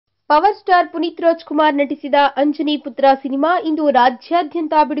Power star Puneeth Rajkumar ನಟಿಸಿದ ಅಂಜನಿಪುತ್ರ cinema ಇಂದು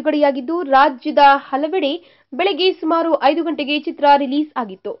ರಾಜ್ಯಾದ್ಯಂತ ಬಿಡುಗಡೆಯಾಗಿದ್ದು, ರಾಜ್ಯದ ಹಲವೆಡೆ ಬೆಳಗ್ಗೆ ಸುಮಾರು 5 ಗಂಟೆಗೆ ಚಿತ್ರ ರಿಲೀಸ್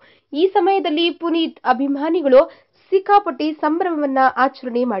ಆಗಿತ್ತು. ಈ ಸಮಯದಲ್ಲಿ ಪುನೀತ್ ಅಭಿಮಾನಿಗಳು ಸಿಕ್ಕಾಪಟ್ಟೆ ಸಂಭ್ರಮವನ್ನ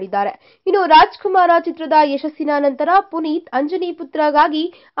ಆಚರಣೆ ಮಾಡಿದ್ದಾರೆ. ಇನ್ನು ರಾಜ್ಕುಮಾರ ಚಿತ್ರದ ಯಶಸ್ಸಿನ ನಂತರ ಪುನೀತ್ ಅಂಜನಿಪುತ್ರಗಾಗಿ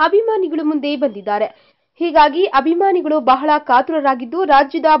ಅಭಿಮಾನಿಗಳು ಮುಂದೆ ಬಂದಿದ್ದಾರೆ. ಹೀಗಾಗಿ ಅಭಿಮಾನಿಗಳು ಬಹಳ ಕಾತುರರಾಗಿದ್ದು,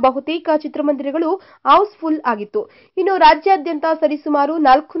 ರಾಜ್ಯದ ಬಹುತೇಕ ಚಿತ್ರಮಂದಿರಗಳು ಹೌಸ್ಫುಲ್ ಆಗಿತ್ತು. ಇನ್ನು ರಾಜ್ಯಾದ್ಯಂತ ಸರಿಸುಮಾರು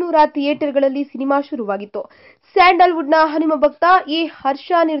 400 ಥಿಯೇಟರ್ಗಳಲ್ಲಿ ಸಿನಿಮಾ ಶುರುವಾಗಿತ್ತು. ಸ್ಯಾಂಡಲ್ವುಡ್ನ ಹನುಮ ಭಕ್ತ ಎ.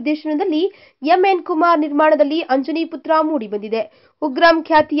 ಹರ್ಷ ನಿರ್ದೇಶನದಲ್ಲಿ ಎಂ.ಎನ್. ಕುಮಾರ್ ನಿರ್ಮಾಣದಲ್ಲಿ ಅಂಜನಿಪುತ್ರ ಮೂಡಿಬಂದಿದೆ. ಉಗ್ರಂ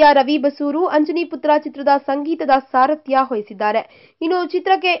ಖ್ಯಾತಿಯ ರವಿ ಬಸೂರು ಅಂಜನಿಪುತ್ರ ಚಿತ್ರದ ಸಂಗೀತದ ಸಾರಥ್ಯ ವಹಿಸಿದ್ದಾರೆ. ಇನ್ನು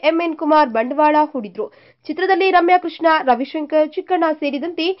ಚಿತ್ರಕ್ಕೆ ಎಂ.ಎನ್. ಕುಮಾರ್ ಬಂಡವಾಳ ಹೂಡಿದ್ರು. ಚಿತ್ರದಲ್ಲಿ ರಮ್ಯಾ ಕೃಷ್ಣ, ರವಿಶಂಕರ್, ಚಿಕ್ಕಣ್ಣ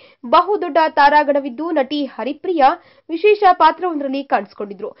ಸೇರಿದಂತೆ ಬಹುದೊಡ್ಡ ತಾರಾಗಣವಿದ್ದು, ನಟಿ ಹರಿಪ್ರಿಯಾ ವಿಶೇಷ ಪಾತ್ರವೊಂದರಲ್ಲಿ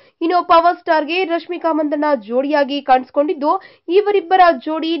ಕಾಣಿಸಿಕೊಂಡಿದ್ರು. ಇನ್ನು ಪವರ್ ಸ್ಟಾರ್ಗೆ ರಶ್ಮಿಕಾ ಮಂದಣ್ಣ ಜೋಡಿಯಾಗಿ ಕಾಣಿಸಿಕೊಂಡಿದ್ದು, ಇವರಿಬ್ಬರ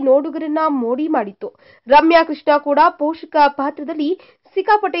ಜೋಡಿ ನೋಡುಗರನ್ನ ಮೋಡಿ ಮಾಡಿತ್ತು. ರಮ್ಯಾ ಕೃಷ್ಣ ಕೂಡ ಪೋಷಕ ಪಾತ್ರದಲ್ಲಿ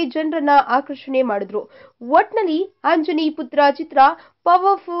ಸಿಕ್ಕಾಪಟ್ಟೆ ಜನರನ್ನ ಆಕರ್ಷಣೆ ಮಾಡಿದ್ರು. ಒಟ್ನಲ್ಲಿ ಅಂಜನಿಪುತ್ರ ಚಿತ್ರ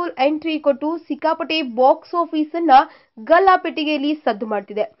ಪವರ್ಫುಲ್ ಎಂಟ್ರಿ ಕೊಟ್ಟು ಸಿಕ್ಕಾಪಟ್ಟೆ ಬಾಕ್ಸ್ ಆಫೀಸ್ ಅನ್ನ ಗಲ್ಲಾಪೆಟ್ಟಿಗೆಯಲ್ಲಿ ಸದ್ದು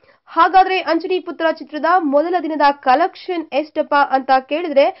ಮಾಡ್ತಿದೆ. ಹಾಗಾದ್ರೆ ಅಂಜನಿಪುತ್ರ ಚಿತ್ರದ ಮೊದಲ ದಿನದ ಕಲೆಕ್ಷನ್ ಎಷ್ಟಪ್ಪ ಅಂತ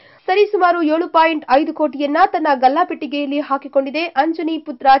ಕೇಳಿದ್ರೆ ಸರಿಸುಮಾರು 7.5 ಕೋಟಿಯನ್ನ ತನ್ನ ಗಲ್ಲಾಪೆಟ್ಟಿಗೆಯಲ್ಲಿ ಹಾಕಿಕೊಂಡಿದೆ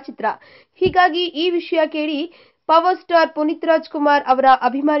ಅಂಜನಿಪುತ್ರ ಚಿತ್ರ. ಹೀಗಾಗಿ ಈ ವಿಷಯ ಕೇಳಿ ಪವರ್ ಸ್ಟಾರ್ ಪುನೀತ್ ರಾಜ್ಕುಮಾರ್ ಅವರ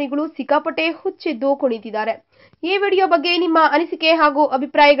ಅಭಿಮಾನಿಗಳು ಸಿಕ್ಕಾಪಟ್ಟೆ ಹುಚ್ಚೆದ್ದು ಕುಣಿತಿದ್ದಾರೆ. ಈ ವಿಡಿಯೋ ಬಗ್ಗೆ ನಿಮ್ಮ ಅನಿಸಿಕೆ ಹಾಗೂ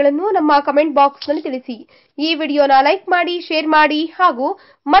ಅಭಿಪ್ರಾಯಗಳನ್ನು ನಮ್ಮ ಕಮೆಂಟ್ ಬಾಕ್ಸ್ ನಲ್ಲಿ ತಿಳಿಸಿ. ಈ ವಿಡಿಯೋನ ಲೈಕ್ ಮಾಡಿ, ಶೇರ್ ಮಾಡಿ ಹಾಗೂ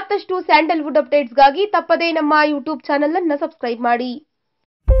ಮತ್ತಷ್ಟು ಸ್ಯಾಂಡಲ್ವುಡ್ ಅಪ್ಡೇಟ್ಸ್ಗಾಗಿ ತಪ್ಪದೇ ನಮ್ಮ ಯೂಟ್ಯೂಬ್ ಚಾನೆಲ್ ಅನ್ನು ಸಬ್ಸ್ಕ್ರೈಬ್ ಮಾಡಿ.